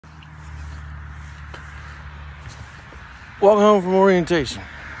Walking home from orientation.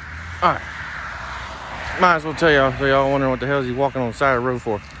 All right. Might as well tell y'all, so y'all wondering what the hell is he walking on the side of the road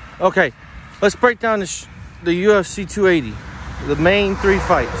for. Okay, let's break down the UFC 280. The main three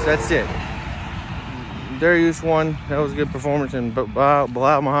fights, that's it. Darius won, that was a good performance, and Bilal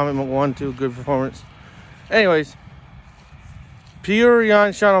Muhammad won too, good performance. Anyways,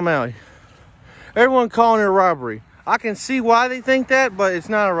 Peter Sean O'Malley. Everyone calling it a robbery. I can see why they think that, but it's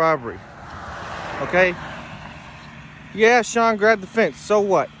not a robbery. Okay? Yeah, Sean grabbed the fence. So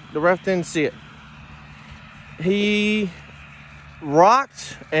what? The ref didn't see it. He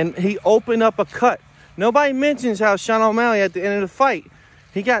rocked and he opened up a cut. Nobody mentions how Sean O'Malley at the end of the fight,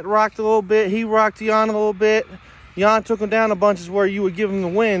 he got rocked a little bit. He rocked Jan a little bit. Jan took him down a bunch, is where you would give him the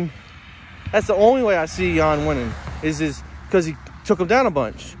win. That's the only way I see Jan winning, is because he took him down a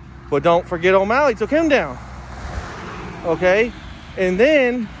bunch. But don't forget O'Malley took him down. Okay? And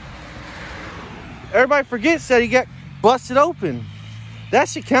then everybody forgets that he got busted open. That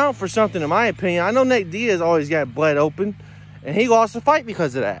should count for something, in my opinion. I know Nate Diaz always got bled open, and he lost the fight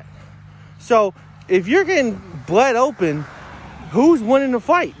because of that. So if you're getting bled open, who's winning the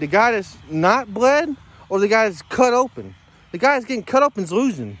fight? The guy that's not bled or the guy that's cut open? The guy that's getting cut open is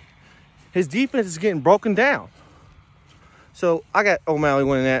losing. His defense is getting broken down. So I got O'Malley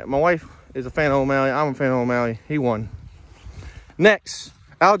winning that. My wife is a fan of O'Malley. I'm a fan of O'Malley. He won. Next,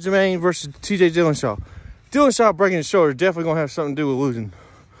 Aljamain versus TJ Dillashaw. Dillashaw breaking his shoulder definitely going to have something to do with losing.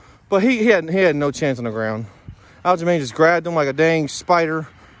 But he had no chance on the ground. Aljamain just grabbed him like a dang spider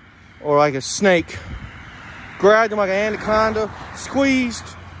or like a snake. Grabbed him like an anaconda, squeezed,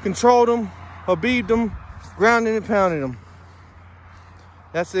 controlled him, Habib'd him, grounded and pounded him.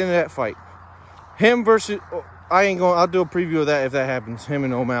 That's the end of that fight. Him versus, I'll do a preview of that if that happens. Him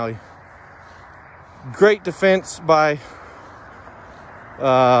and O'Malley. Great defense by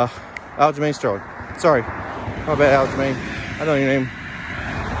Aljamain Sterling. Sorry. My bad, Aljamain. I know your name.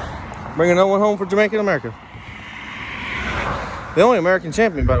 Bringing no one home for Jamaican America. The only American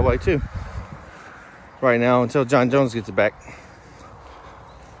champion, by the way, too. Right now, until John Jones gets it back.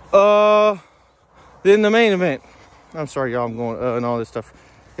 Then the main event. I'm sorry, y'all. I'm going and all this stuff.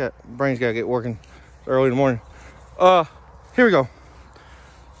 Brain's got to get working early in the morning. Here we go.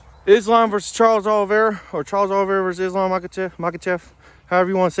 Islam versus Charles Oliveira, or Charles Oliveira versus Islam Makhachev, however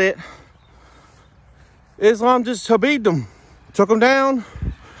you want to say it. Islam just Habib'd him. Took him down.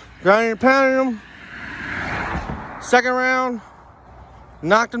 Grounded and pounded him. Second round.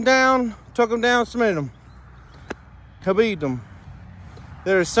 Knocked him down. Took him down. Submitted him. Habib'd him.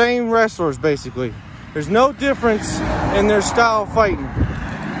 They're the same wrestlers, basically. There's no difference in their style of fighting.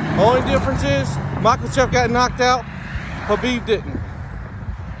 The only difference is Makhachev got knocked out. Habib didn't.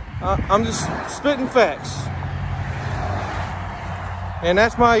 I'm just spitting facts. And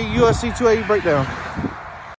that's my UFC 280 breakdown.